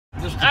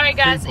Alright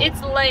guys, people.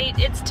 it's late.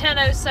 It's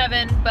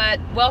 10:07, but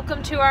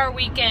welcome to our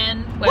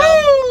weekend.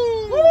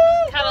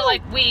 Well, kind of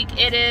like week.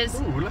 It is.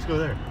 Ooh, let's go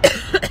there.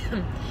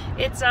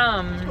 It's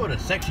Let's go to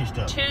sexy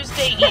stuff.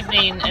 Tuesday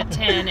evening at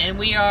 10, and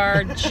we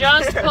are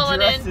just pulling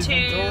Dresses into.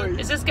 and toys.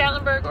 Is this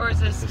Gatlinburg or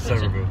is this? It's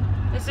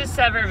Sevierville. This is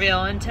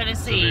Sevierville in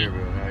Tennessee.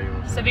 Sevierville, how you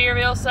want to say it?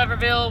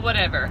 Sevierville,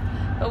 whatever.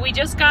 But we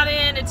just got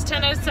in. It's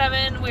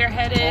 10:07. We're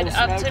headed Oh,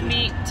 up to smoky.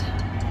 meet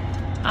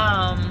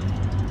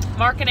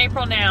Mark and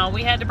April now.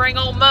 We had to bring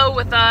old Mo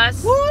with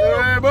us.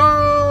 Hey,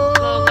 Bo!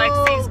 Little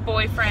Lexi's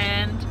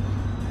boyfriend.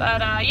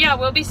 But yeah,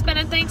 we'll be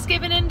spending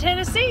Thanksgiving in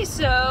Tennessee,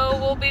 so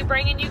we'll be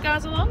bringing you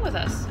guys along with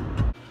us.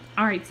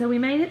 All right, so we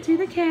made it to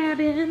the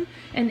cabin,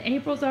 and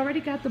April's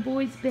already got the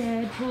boys'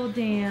 bed pulled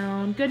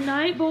down. Good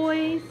night,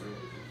 boys.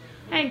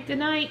 Hey, good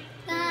night.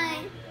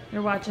 Bye.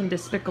 They're watching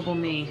Despicable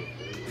Me.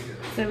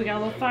 So we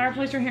got a little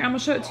fireplace right here. I'm gonna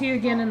show it to you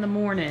again in the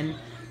morning.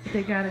 But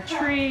they got a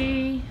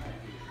tree,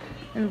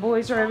 and the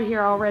boys are over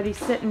here already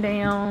sitting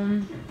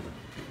down.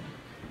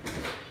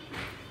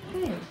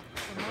 Hey,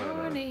 good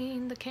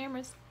morning. The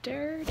camera's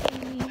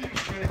dirty.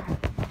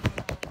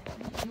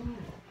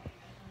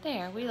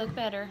 There, we look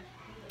better.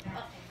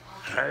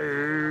 Hey,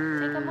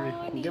 Good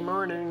morning. good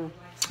morning.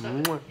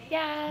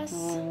 Yes.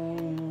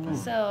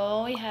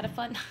 So we had a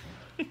fun.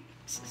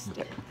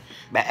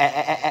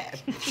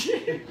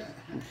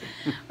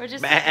 We're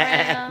just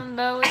around.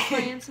 Mo is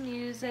playing some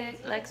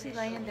music. Lexi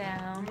laying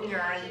down.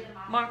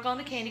 Mark on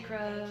the Candy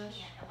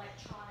Crush.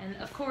 And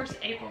of course,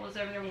 April is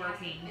over there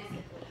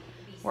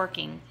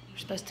working. We're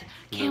supposed to.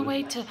 Can't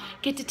wait to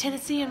get to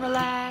Tennessee and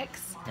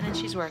relax. And then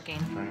she's working.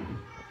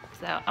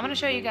 So I'm gonna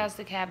show you guys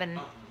the cabin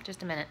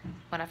just a minute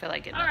when I feel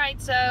like it. All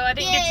right, so I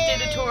didn't get to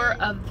do the tour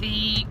of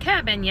the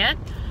cabin yet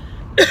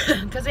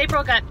because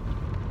April got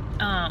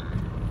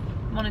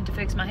wanted to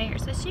fix my hair,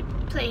 so she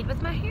played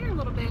with my hair a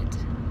little bit.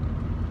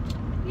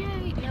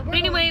 Yay! But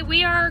anyway,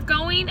 we are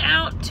going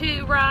out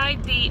to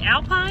ride the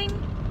Alpine.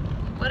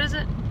 What is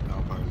it?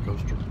 Alpine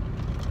coaster.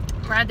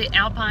 Ride the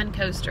Alpine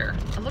coaster.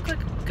 I look like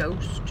a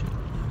ghost.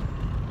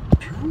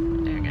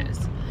 There it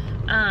goes.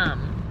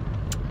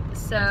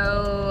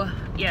 So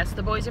yes,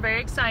 the boys are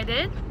very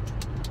excited.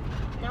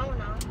 No, we're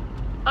not.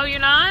 Oh, you're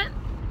not?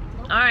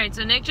 Nope. All right,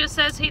 so Nick just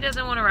says he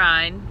doesn't want to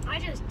ride. I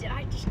just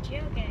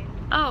joking.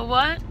 Oh,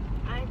 what?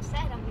 I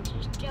said I'm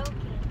just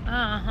joking.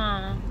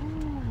 Uh-huh.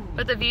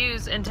 But the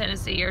views in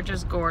Tennessee are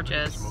just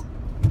gorgeous.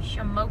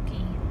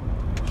 Smoky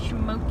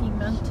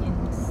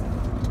Mountains.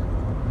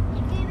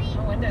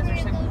 My windows are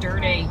so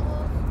dirty.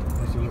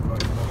 Does it look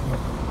like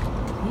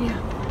Yeah.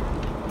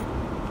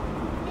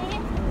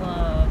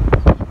 Love.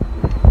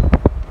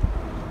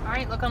 All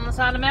right, look on the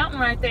side of the mountain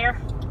right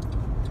there.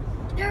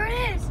 There it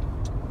is.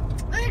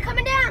 Look, it's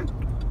coming down.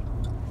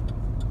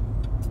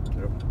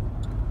 Yep.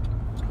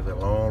 Got that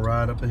long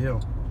ride up the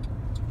hill.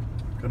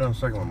 Go down the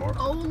second one, Mark.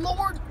 Oh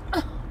Lord.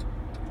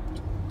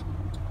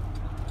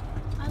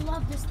 I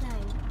love this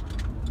thing.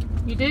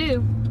 You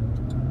do.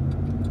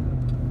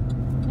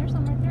 There's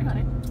some right there,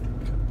 honey.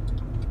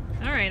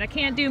 All right, I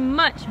can't do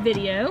much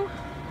video,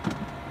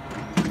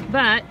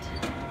 but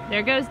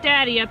there goes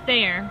Daddy up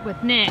there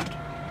with Nick.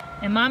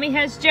 And Mommy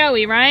has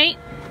Joey, right?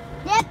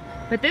 Yep.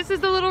 But this is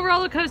the little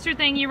roller coaster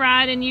thing you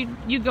ride, and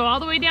you go all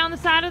the way down the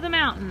side of the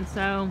mountain.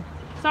 So,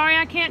 sorry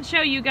I can't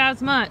show you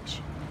guys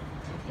much.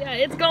 Yeah,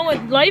 it's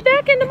going, lay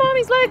back into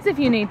Mommy's legs if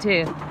you need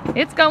to.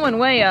 It's going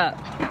way up.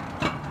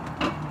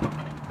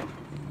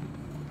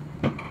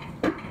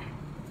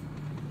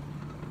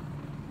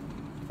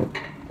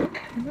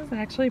 This is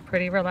actually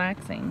pretty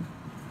relaxing.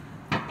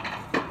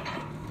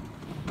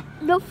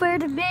 No fair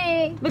to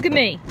me. Look at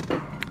me.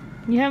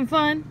 You having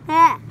fun?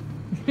 Yeah.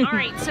 All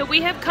right, so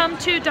we have come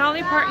to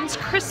Dolly Parton's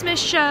Christmas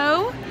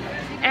show,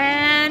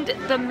 and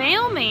the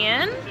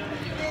mailman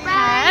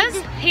has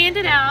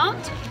handed out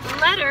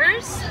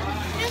letters.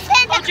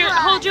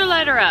 Hold your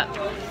letter up.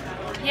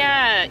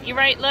 Yeah, you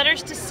write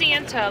letters to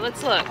Santa.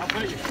 Let's look.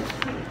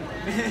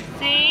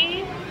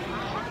 See?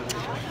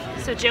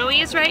 So Joey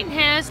is writing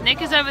his.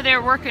 Nick is over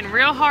there working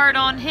real hard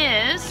on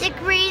his. Nick,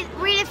 read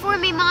it for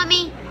me,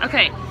 Mommy.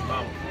 Okay.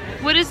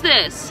 What is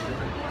this?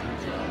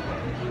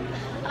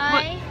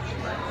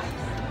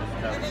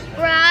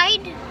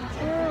 Ride.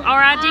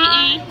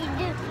 R-I-D-E.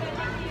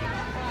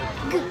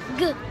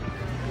 Good.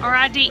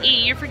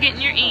 R-I-D-E. You're forgetting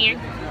your E.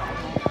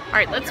 All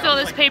right, let's fill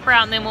this paper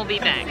out and then we'll be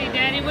back. Hey,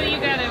 Daddy, what do you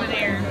got over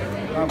there?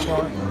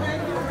 Popcorn.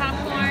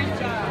 Popcorn?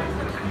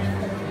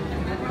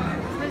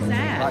 What's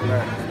that? Black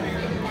rat.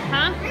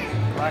 Huh?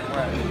 Black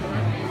rat.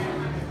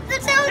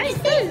 That's how it is.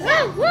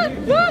 What?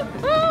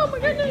 Oh my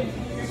goodness!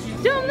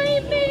 Don't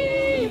leave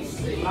me!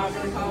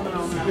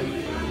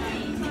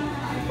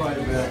 Quite a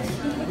bit.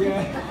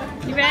 Yeah.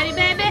 You ready,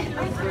 baby?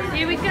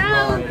 Here we go.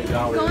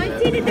 Going to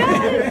see the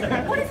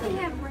dog. What does he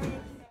have?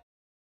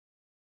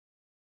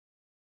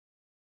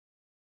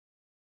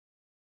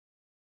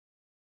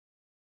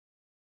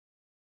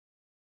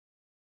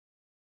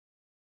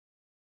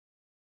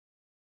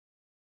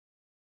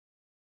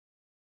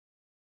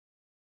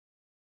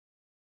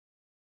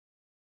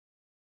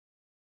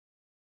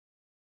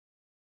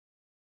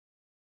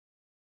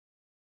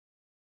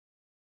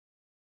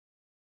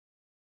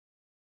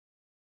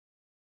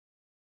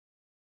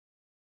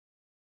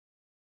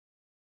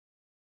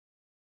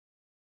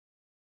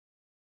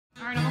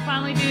 All right, I'm gonna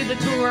finally do the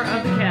tour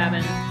of the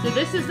cabin. So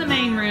this is the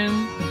main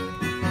room.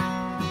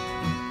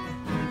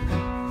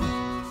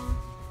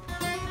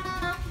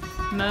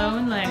 Mo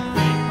and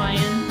Lexi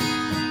playing.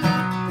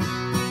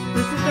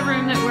 This is the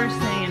room that we're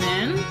staying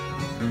in.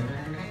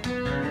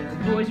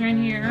 The boys are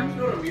in here.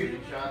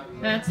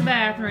 That's the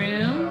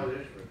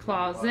bathroom.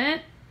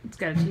 Closet. It's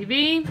got a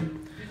TV.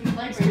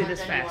 Let's do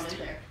this fast.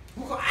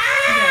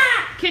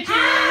 Kitchen.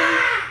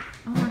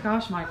 Oh my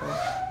gosh, Michael.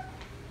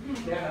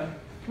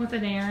 With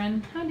an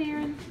Darren. Hi,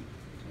 Darren.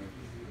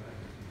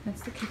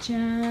 That's the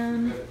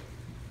kitchen.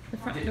 The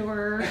front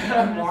door.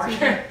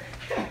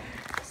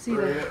 See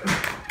the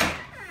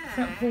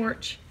front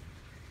porch.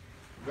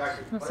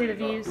 Let's see the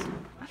views.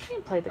 I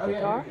can't play the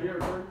guitar.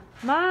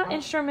 My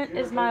instrument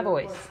is my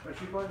voice.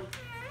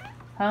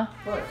 Huh?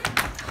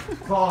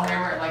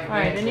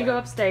 Alright, then you go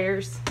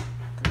upstairs.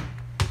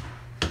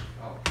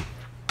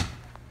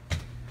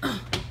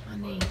 My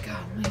knee,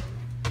 God, wait.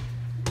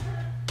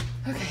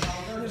 Okay,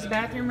 there's a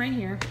bathroom right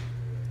here.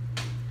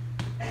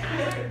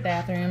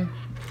 Bathroom.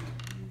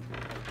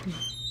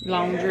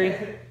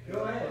 Laundry.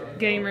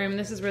 Game room.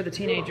 This is where the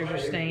teenagers are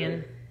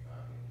staying.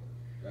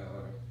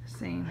 Let's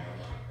see.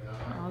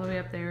 All the way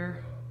up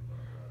there.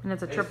 And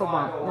it's a triple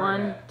bunk.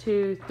 1,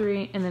 2,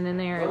 3, and then in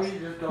there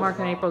is Mark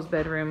and April's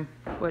bedroom,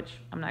 which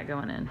I'm not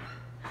going in.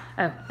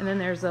 Oh, and then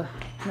there's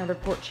another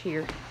porch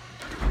here.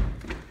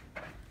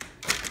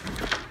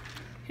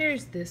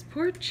 Here's this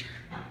porch.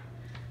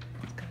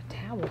 It's got a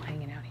towel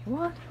hanging out here.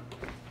 What?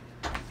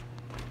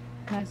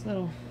 Nice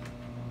little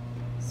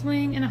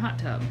swing and a hot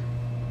tub.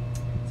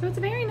 So it's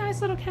a very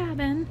nice little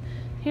cabin.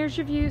 Here's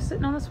your view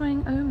sitting on the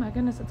swing. Oh my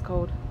goodness, it's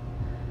cold.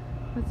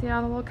 Let's see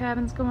all the little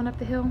cabins going up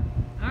the hill.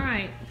 All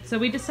right, so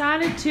we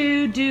decided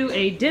to do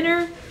a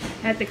dinner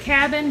at the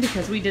cabin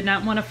because we did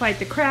not want to fight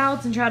the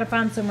crowds and try to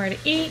find somewhere to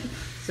eat.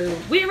 So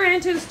we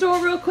ran to the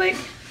store real quick,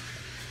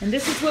 and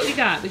this is what we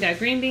got. We got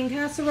green bean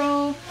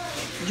casserole,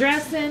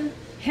 dressing,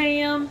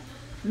 ham,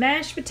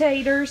 mashed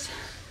potatoes,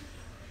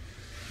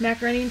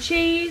 macaroni and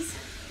cheese,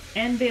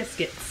 and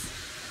biscuits.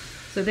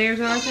 So there's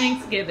our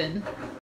Thanksgiving.